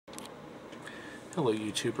Hello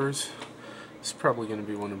YouTubers. This is probably going to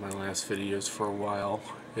be one of my last videos for a while.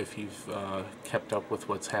 If you've kept up with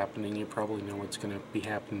what's happening, you probably know what's going to be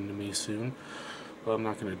happening to me soon, but I'm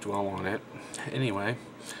not going to dwell on it. Anyway,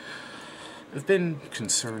 I've been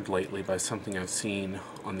concerned lately by something I've seen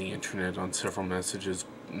on the internet, on several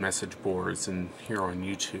message boards, and here on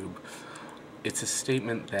YouTube. It's a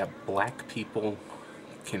statement that black people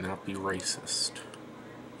cannot be racist.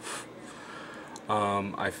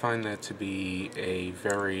 I find that to be a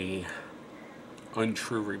very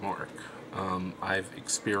untrue remark. I've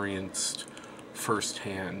experienced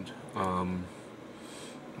firsthand,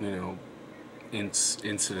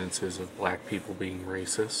 incidences of black people being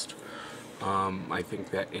racist. I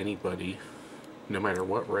think that anybody, no matter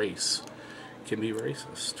what race, can be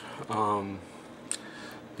racist.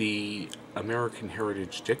 The American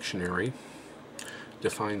Heritage Dictionary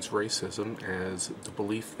defines racism as the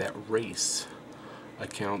belief that race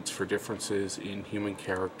accounts for differences in human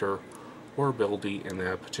character or ability, and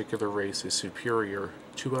that a particular race is superior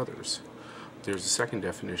to others. There's a second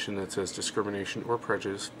definition that says discrimination or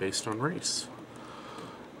prejudice based on race.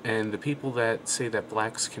 And the people that say that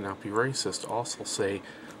blacks cannot be racist also say,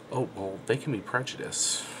 oh, well, they can be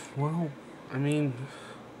prejudiced. Well, I mean,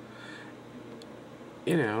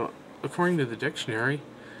 according to the dictionary,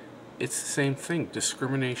 it's the same thing,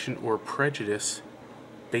 discrimination or prejudice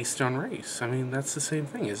based on race. I mean, that's the same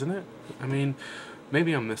thing, isn't it? I mean,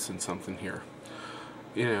 maybe I'm missing something here.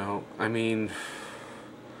 I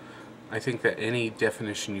think that any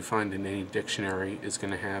definition you find in any dictionary is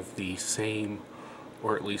going to have the same,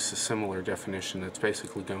 or at least a similar definition that's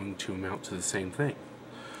basically going to amount to the same thing.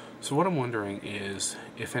 So what I'm wondering is,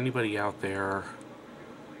 if anybody out there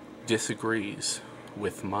disagrees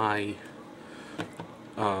with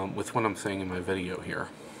with what I'm saying in my video here.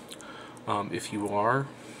 If you are,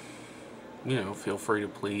 feel free to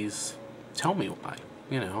please tell me why.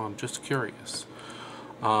 I'm just curious.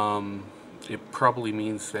 It probably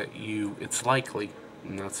means that it's likely,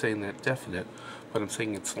 I'm not saying that definite, but I'm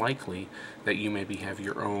saying it's likely that you maybe have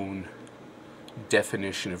your own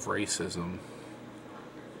definition of racism,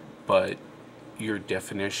 but your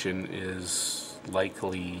definition is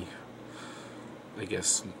likely, I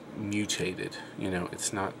guess, mutated.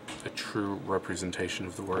 It's not a true representation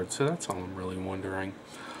of the word. So that's all I'm really wondering.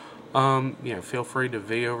 Feel free to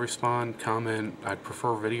video respond, comment. I'd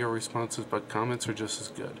prefer video responses, but comments are just as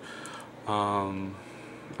good. I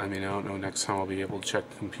don't know next time I'll be able to check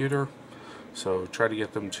the computer, so try to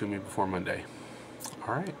get them to me before Monday.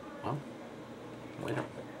 Alright, well, later.